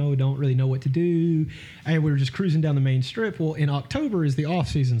 we don't really know what to do, and we were just cruising down the main strip. Well, in October is the off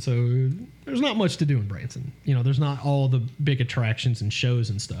season, so there's not much to do in Branson. There's not all the big attractions and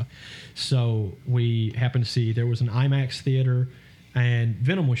shows and stuff. So we happened to see there was an IMAX theater, and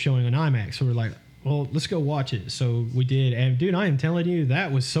Venom was showing an IMAX, so we're like, well, let's go watch it. So we did, and dude, I am telling you,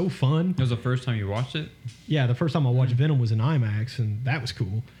 that was so fun. It was the first time you watched it? Yeah, the first time I watched Venom was in IMAX, and that was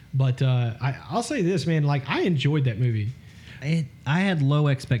cool. But I'll say this, man, like, I enjoyed that movie. I had low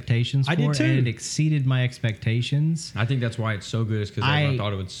expectations for it, and it exceeded my expectations. I think that's why it's so good, is because everyone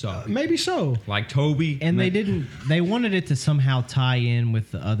thought it would suck. Maybe so. Like Tobey. And they wanted it to somehow tie in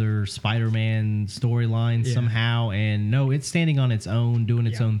with the other Spider-Man storylines somehow, and no, it's standing on its own, doing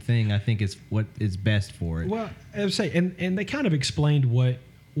its own thing, I think is what is best for it. Well, I would say, and they kind of explained what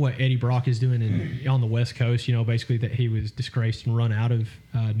Eddie Brock is doing on the West Coast, basically that he was disgraced and run out of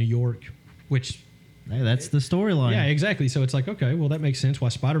New York, which... Hey, that's the storyline. Yeah, exactly. So it's like, okay, well, that makes sense why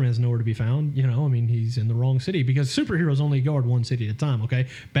Spider-Man's nowhere to be found. He's in the wrong city, because superheroes only guard one city at a time, okay?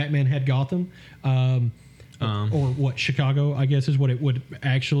 Batman had Gotham, or what, Chicago, I guess, is what it would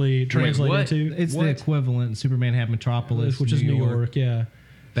actually translate into. It's the equivalent. Superman had Metropolis, which is New York, yeah.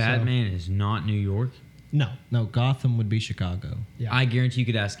 Batman is not New York? No, Gotham would be Chicago. Yeah. I guarantee you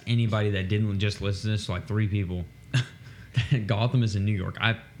could ask anybody that didn't just listen to this, like 3 people. Gotham is in New York.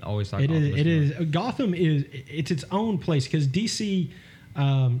 I always thought Gotham is it's its own place, because DC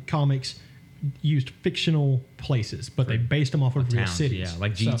comics used fictional places, but they based them off of real cities. Yeah,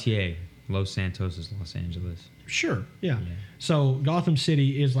 like GTA. Los Santos is Los Angeles. Sure, yeah. So Gotham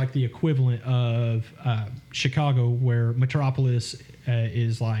City is like the equivalent of Chicago, where Metropolis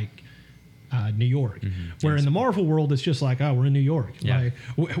is like New York. Mm-hmm. Where in the Marvel world, it's just like, we're in New York. Yeah.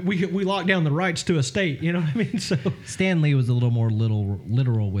 Like, we lock down the rights to a state. You know what I mean? So Stan Lee was a little more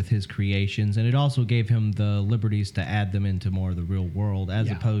literal with his creations, and it also gave him the liberties to add them into more of the real world, as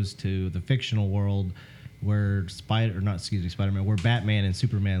opposed to the fictional world where Spider-Man, where Batman and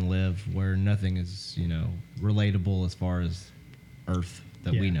Superman live, where nothing is, relatable as far as Earth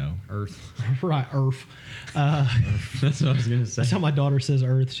that we know. Earth. Right, Earth. That's what I was going to say. That's how my daughter says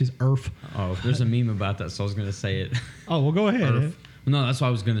Earth. She's Earth. Oh, there's a meme about that, so I was going to say it. Oh, well, go ahead. Earth. No, that's why I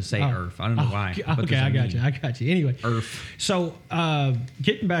was going to say Earth. I don't know why. Okay, I got you. Anyway. Earth. So,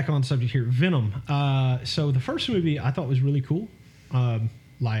 getting back on the subject here, Venom. So, the first movie I thought was really cool. And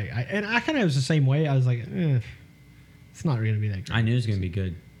I kind of was the same way. I was like, it's not going to be that great. I knew it was going to be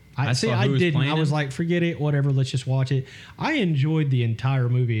good. I didn't. I was like, forget it, whatever. Let's just watch it. I enjoyed the entire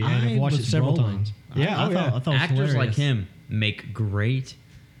movie, and I've watched it several times. Yeah, I thought it was actors hilarious. like him make great,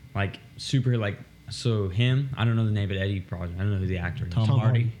 super, so him. I don't know the name, but Eddie probably. I don't know who the actor is. Tom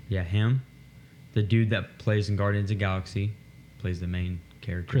Hardy. Yeah, him. The dude that plays in Guardians of the Galaxy plays the main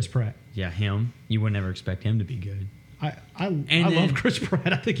character. Chris Pratt. Yeah, him. You would never expect him to be good. I love Chris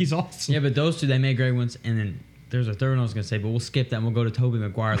Pratt. I think he's awesome. Yeah, but those two, they made great ones, and then. There's a third one I was going to say, but we'll skip that and we'll go to Tobey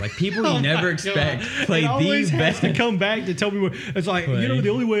Maguire. Like, people you never expect play the best. To come back to Tobey Maguire. It's like, the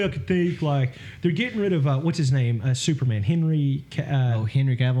only way I could think, they're getting rid of, what's his name? Superman. Henry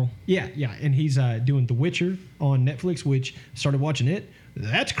Cavill? Yeah. And he's doing The Witcher on Netflix, which started watching it.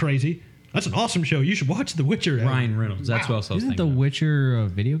 That's crazy. That's an awesome show. You should watch The Witcher. Ryan Reynolds. That's what else I was thinking. Isn't The Witcher a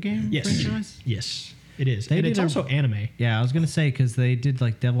video game franchise? Yes. It is. And it's also anime. Yeah, I was going to say, because they did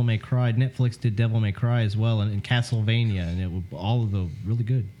Devil May Cry. Netflix did Devil May Cry as well, and Castlevania, and it was all of the really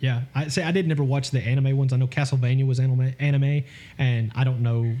good. Yeah. I did never watch the anime ones. I know Castlevania was anime, and I don't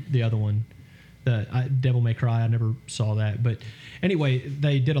know the other one. Devil May Cry, I never saw that. But anyway,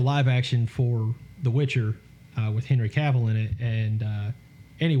 they did a live action for The Witcher with Henry Cavill in it. And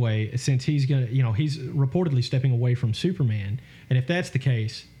anyway, since he's he's reportedly stepping away from Superman, and if that's the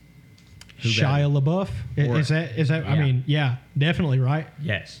case... Shia LaBeouf? Is that? Yeah. I mean, yeah, definitely, right?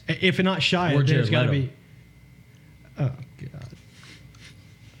 Yes. If not Shia, there's got to be. Oh God.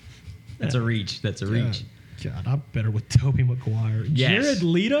 That's a reach. God, I'm better with Tobey Maguire. Yes. Jared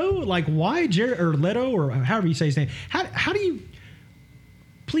Leto? Why Jared or Leto or however you say his name? How do you?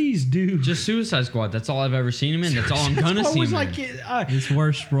 Please do. Just Suicide Squad. That's all I've ever seen him in. That's all I'm gonna see him in. His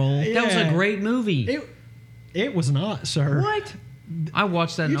worst role. That was a great movie. It was not, sir. What? I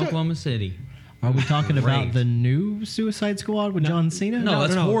watched that in Oklahoma City. Are we talking about the new Suicide Squad with John Cena? No,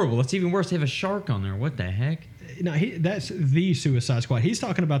 that's horrible. That's even worse. They have a shark on there. What the heck? No, that's the Suicide Squad. He's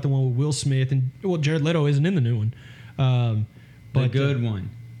talking about the one with Will Smith and Jared Leto isn't in the new one. The good one.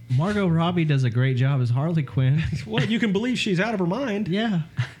 Margot Robbie does a great job as Harley Quinn. Well, you can believe she's out of her mind. Yeah.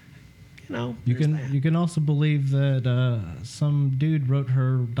 You know, You can also believe that some dude wrote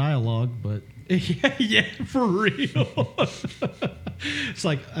her dialogue, but yeah, for real. It's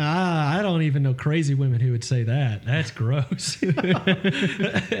like, I don't even know crazy women who would say that. That's gross.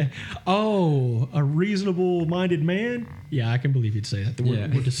 Oh, a reasonable-minded man? Yeah, I can believe you'd say that. We're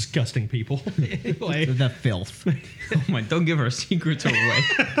disgusting people. Anyway. the filth. Oh my! Don't give our secrets away.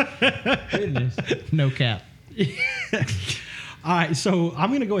 Goodness. No cap. All right, so I'm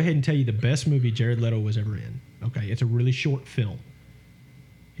going to go ahead and tell you the best movie Jared Leto was ever in. Okay, it's a really short film.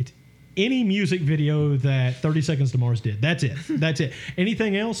 It's any music video that 30 Seconds to Mars did. That's it. That's it.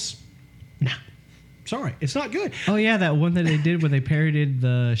 Anything else? Nah. Sorry, it's not good. Oh, yeah, that one that they did where they parodied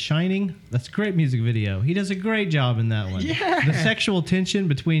The Shining. That's a great music video. He does a great job in that one. Yeah. The sexual tension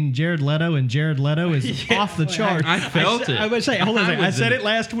between Jared Leto and Jared Leto is off the chart. I felt it. I would say, hold on a second. I was said in it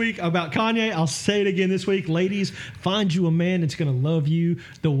last week about Kanye. I'll say it again this week. Ladies, find you a man that's going to love you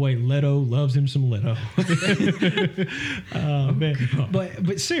the way Leto loves him some Leto. Man.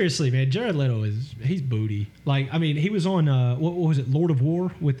 But seriously, man, Jared Leto he's booty. Like, I mean, he was on, what was it, Lord of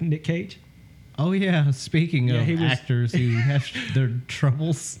War with Nick Cage? Oh, yeah. Speaking of actors who have their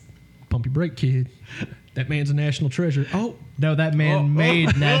troubles. Pump your brake, kid. That man's a national treasure. Oh. No, that man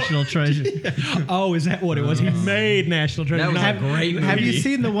made National Treasure. Oh, is that what it was? He made National Treasure. That was a great movie. Have you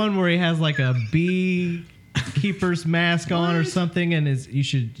seen the one where he has like a beekeeper's mask on or something? And you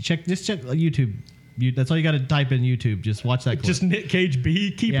should check YouTube. That's all you got to type in YouTube. Just watch that clip. Just Nick Cage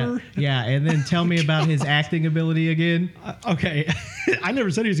beekeeper? Yeah, and then tell me about his acting ability again. Okay. I never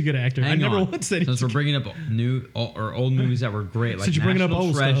said he was a good actor. I never once said he was. Since we're bringing up new or old movies that were great, like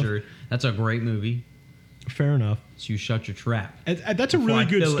National Treasure, that's a great movie. Fair enough. So you shut your trap. That's a really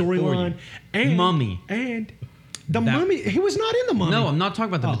good storyline. And Mummy. And The Mummy, he was not in The Mummy. No, I'm not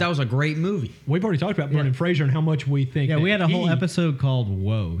talking about that, but that was a great movie. We've already talked about Brendan Fraser and how much we think. Yeah, we had a whole episode called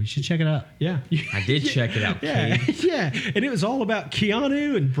Whoa. You should check it out. Yeah. I did check it out, Kate. Yeah. And it was all about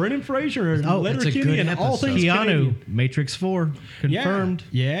Keanu and Brendan Fraser and Letterkenny and all things Keanu, Canadian. Matrix 4, confirmed.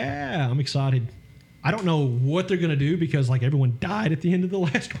 Yeah, I'm excited. I don't know what they're going to do because like everyone died at the end of the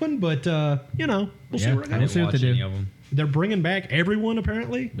last one, but we'll see where it goes. We'll see what they do. They're bringing back everyone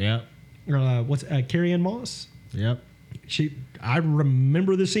apparently. Yeah. What's Carrie-Anne Moss? Yep. I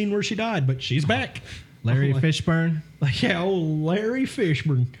remember the scene where she died, but she's back. Larry Fishburne. Larry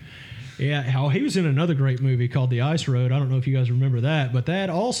Fishburne. Yeah, he was in another great movie called The Ice Road. I don't know if you guys remember that, but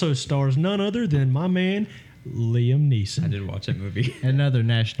that also stars none other than my man Liam Neeson. I did watch that movie. Another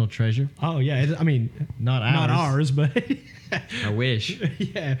national treasure. Oh yeah, I mean not ours, but I wish.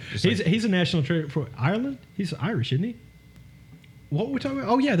 Yeah, he's a national treasure for Ireland. He's Irish, isn't he? What were we talking about?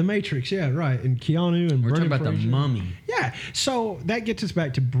 Oh, yeah, The Matrix. Yeah, right. And Keanu and We're Brendan talking about Fraser. The Mummy. Yeah. So that gets us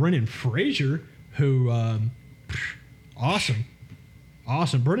back to Brendan Fraser, who, awesome.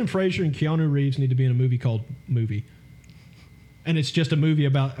 Awesome. Brendan Fraser and Keanu Reeves need to be in a movie called Movie. And it's just a movie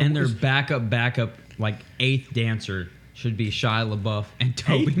about... And their backup, like, eighth dancer should be Shia LaBeouf and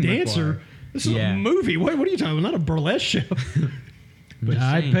Tobey Maguire. Dancer? This is a movie. What are you talking about? Not a burlesque show. But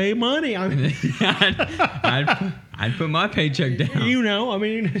I'd pay money. I'd put my paycheck down. I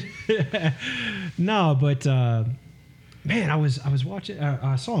mean, no, but man, I was watching.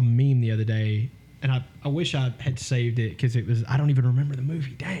 I saw a meme the other day, and I wish I had saved it because I don't even remember the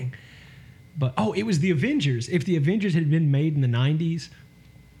movie. Dang. But it was the Avengers. If the Avengers had been made in the 90s,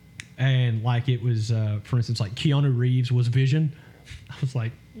 and like it was, for instance, like Keanu Reeves was Vision, I was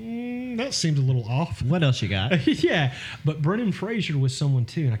like, that seems a little off. What else you got? Yeah, but Brendan Fraser was someone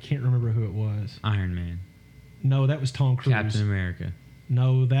too, and I can't remember who it was. Iron Man. No, that was Tom Cruise. Captain America.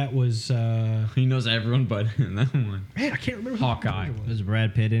 No, that was... he knows everyone but that one. Man, I can't remember Hawkeye. who Was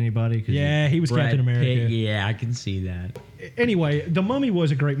Brad Pitt anybody? Yeah, he was Captain America. Pitt, yeah, I can see that. Anyway, The Mummy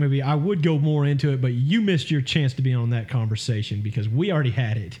was a great movie. I would go more into it, but you missed your chance to be on that conversation because we already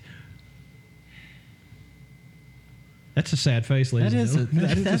had it. That's a sad face, ladies.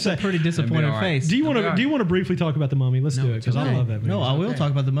 That's a pretty disappointed face. Do you want to briefly talk about The Mummy? Let's do it because I love that movie. No, I will talk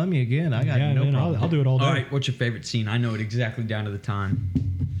about The Mummy again. I got no problem. I'll do it all day. All right, what's your favorite scene? I know it exactly down to the time.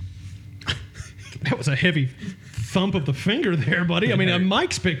 That was a heavy thump of the finger there, buddy. I mean,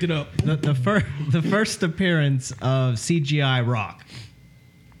 Mike's picked it up. The first appearance of CGI Rock.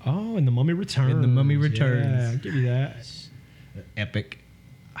 Oh, and The Mummy Returns. Yeah, I'll give you that. Epic.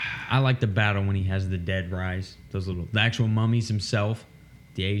 I like the battle when he has the dead rise. The actual mummies himself,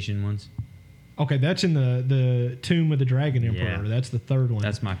 the Asian ones. Okay, that's in the Tomb of the Dragon Emperor. Yeah. That's the third one.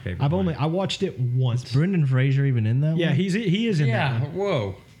 That's my favorite. I watched it once. Is Brendan Fraser even in that one? Yeah, he is in that one.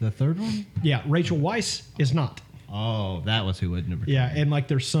 Whoa. The third one? Yeah, Rachel Weisz is not. Oh, that was who wouldn't have returned. Yeah, and like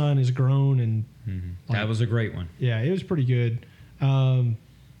their son is grown and That was a great one. yeah, it was pretty good.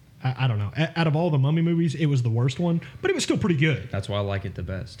 I don't know. Out of all the Mummy movies, it was the worst one, but it was still pretty good. That's why I like it the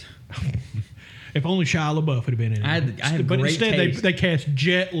best. If only Shia LaBeouf would have been in it. I had but great instead taste. they cast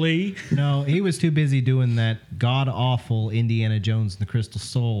Jet Li. No, he was too busy doing that god-awful Indiana Jones and the Crystal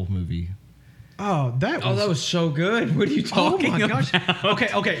Soul movie. Oh, that was so good. What are you talking my gosh. about?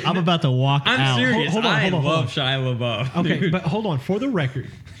 Okay. I'm about to walk I'm out. serious. Hold on, I hold on. love Shia LaBeouf. Okay, dude. but hold on. For the record,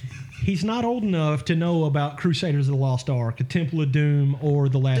 he's not old enough to know about Crusaders of the Lost Ark, The Temple of Doom, or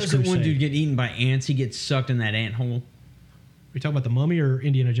The Last Doesn't Crusade. one dude get eaten by ants? He gets sucked in that ant hole. Are you talking about the Mummy or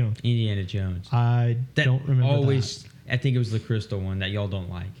Indiana Jones? Indiana Jones. I That don't remember always. that. I think it was the crystal one that y'all don't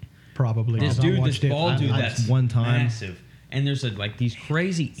like. Probably. This 'cause I dude, this watched it. bald dude, I- that's one time. massive, and there's like these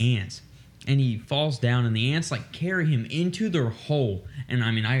crazy ants, and he falls down, and the ants like carry him into their hole. And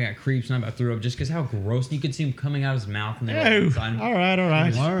I mean, I got creeps, and I about threw up just because how gross. And you could see him coming out of his mouth, and they were Oh, inside. all right. It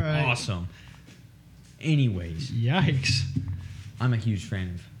was All right. awesome. Anyways, Yikes. I'm a huge fan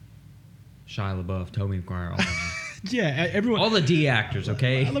of Shia LaBeouf, Tobey Maguire, all of them. Yeah, everyone. all the D actors.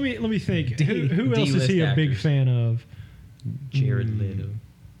 Okay, Let me think. Who else is D-list he a big actors. fan of? Jared Leto,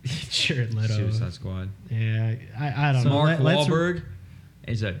 Jared Leto. Suicide Squad. Yeah, I don't So know. Mark let's- Wahlberg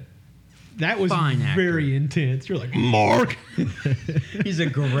is a That was fine actor. very intense. You're like, Mark. he's a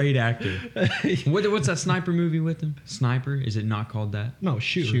great actor. What's that sniper movie with him? Sniper? Is it not called that? No,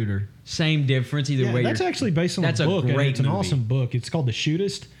 Shooter. Same difference either Yeah, way. that's actually based on that's a a book. and great it's an movie. awesome book. It's called The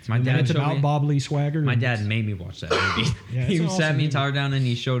Shootist. My and dad it's showed about me- Bob Lee Swagger. My and dad it's- made me watch that movie. Yeah, he it's an sat awesome me movie. entire down and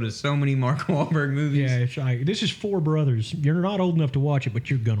he showed us so many Mark Wahlberg movies. Yeah, it's like, this is Four Brothers. You're not old enough to watch it, but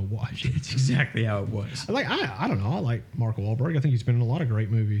you're gonna watch it. It's exactly how it was. I don't know. I like Mark Wahlberg. I think he's been in a lot of great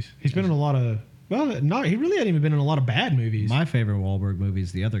movies. He's been in a lot of he really hadn't even been in a lot of bad movies. My favorite Wahlberg movie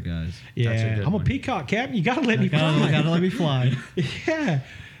is The Other Guys. yeah, That's a good I'm one. a peacock, Captain. You gotta let me fly. Gotta let me fly. Yeah,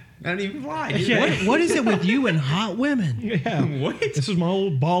 Not even fly. Yeah. What is it with you and hot women? yeah. What? This is my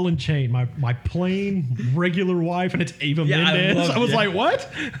old ball and chain, my plain regular wife, and it's Ava Yeah, I Mendez. love I was that. like, what?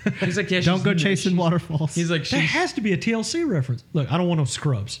 He's like, yeah, Don't go she's- chasing waterfalls. He's like, That she's, has to be a TLC reference. Look, I don't want no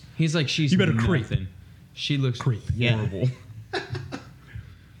scrubs. he's like, she's You better creep. nothing. She looks Creep. Yeah. horrible.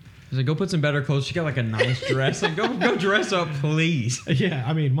 He's like, go put some better clothes. She got like a nice dress. Like, go dress up, please. Yeah,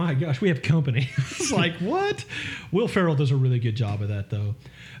 I mean, my gosh, we have company. It's like, what? Will Ferrell does a really good job of that, though.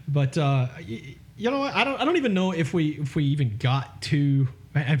 But you know what? I don't even know if we even got to.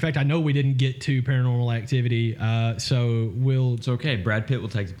 In fact, I know we didn't get to Paranormal Activity. So we'll. It's okay. Brad Pitt will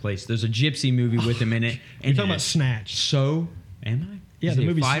take the place. There's a gypsy movie with him in it. You're talking about Snatch. So, am I? Yeah, Is the he a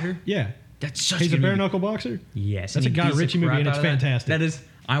movie. fighter. Yeah, That's such he's a good bare movie. knuckle boxer. Yes, That's and a he Guy beats the Ritchie movie, crap and it's out of that. fantastic. That is.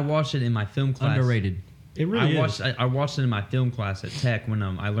 I watched it in my film class. Underrated. It really is. I watched it in my film class at Tech when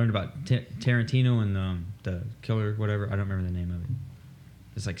I learned about Tarantino and the killer, whatever. I don't remember the name of it.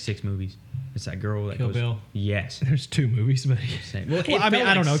 It's like 6 movies. It's that girl that Kill goes. Bill. Yes. There's 2 movies, but Same. well, it I mean, felt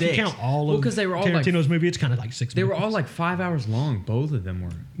I don't know like if you 6. count all Well, of 'cause they were all like- Tarantino's movie. It's kind of like 6. They were movies. all like 5 hours long. Both of them were,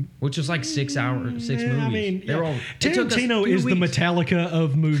 which was like 6 movies. I mean, They were all. it took us Tarantino 2 is the weeks. Metallica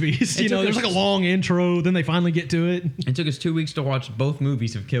of movies. It You know, took there's us- like a long intro, then they finally get to it. It took us 2 weeks to watch both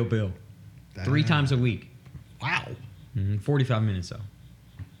movies of Kill Bill, 3 times a week. Wow. 45 minutes though,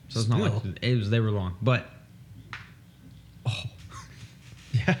 so it's not like Still. it was. They were long, but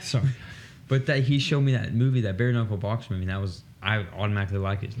Yeah, sorry. that he showed me that movie, that bare knuckle box movie. And that was I automatically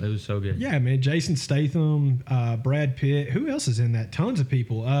liked it. It was so good. Yeah, man. Jason Statham, Brad Pitt. Who else is in that? Tons of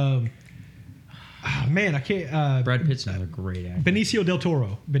people. Man, I can't. Brad Pitt's another great actor. Benicio del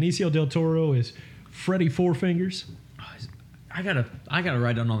Toro. Benicio del Toro is Freddy Four Fingers. I gotta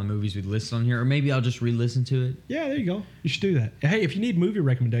write down all the movies we listed on here, or maybe I'll just re-listen to it. Yeah, there you go. You should do that. Hey, if you need movie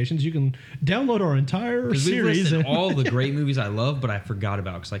recommendations, you can download our entire Because we've series. listed all the great movies I love, but I forgot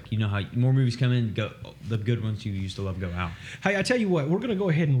about. Because like you know how more movies come in, go the good ones you used to love go out. Hey, I tell you what, we're going to go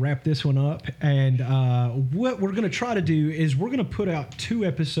ahead and wrap this one up. And what we're going to try to do is we're going to put out 2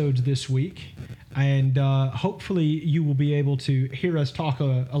 episodes this week. And hopefully you will be able to hear us talk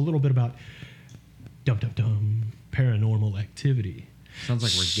a little bit about Paranormal Activity. Sounds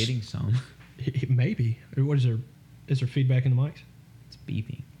like we're getting some. Maybe. What is there? Is there feedback in the mics? It's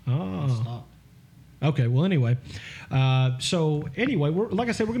beeping. Oh. Stop. Okay, well, anyway. Like I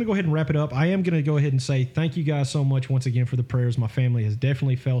said, we're going to go ahead and wrap it up. I am going to go ahead and say thank you guys so much once again for the prayers. My family has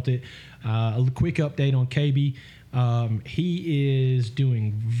definitely felt it. A quick update on KB. He is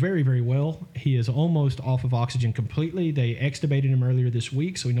doing very, very well. He is almost off of oxygen completely. They extubated him earlier this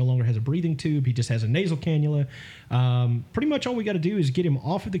week, so he no longer has a breathing tube. He just has a nasal cannula. Pretty much all we got to do is get him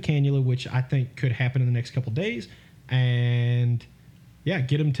off of the cannula, which I think could happen in the next couple days. And... yeah,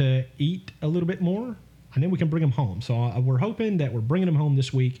 get him to eat a little bit more and then we can bring them home. So we're hoping that we're bringing them home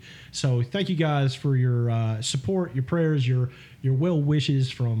this week. So thank you guys for your support, your prayers, your well wishes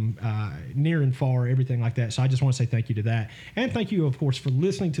from near and far, everything like that. So I just want to say thank you to that. And thank you, of course, for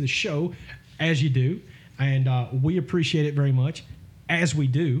listening to the show as you do. And we appreciate it very much, as we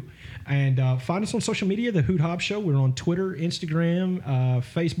do. And find us on social media, The Hoot Hobbs Show. We're on Twitter, Instagram,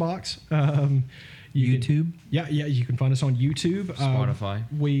 Facebooks. YouTube. You can find us on YouTube. Spotify.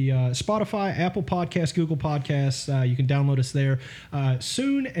 Spotify, Apple Podcasts, Google Podcasts. You can download us there.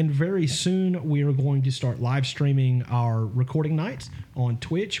 Soon and very soon, we are going to start live streaming our recording nights on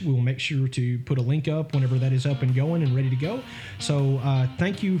Twitch. We will make sure to put a link up whenever that is up and going and ready to go. So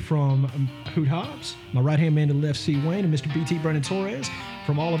thank you from Hoot Hobbs, my right-hand man to the left, C. Wayne, and Mr. BT Brennan Torres.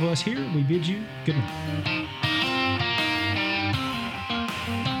 From all of us here, we bid you good night.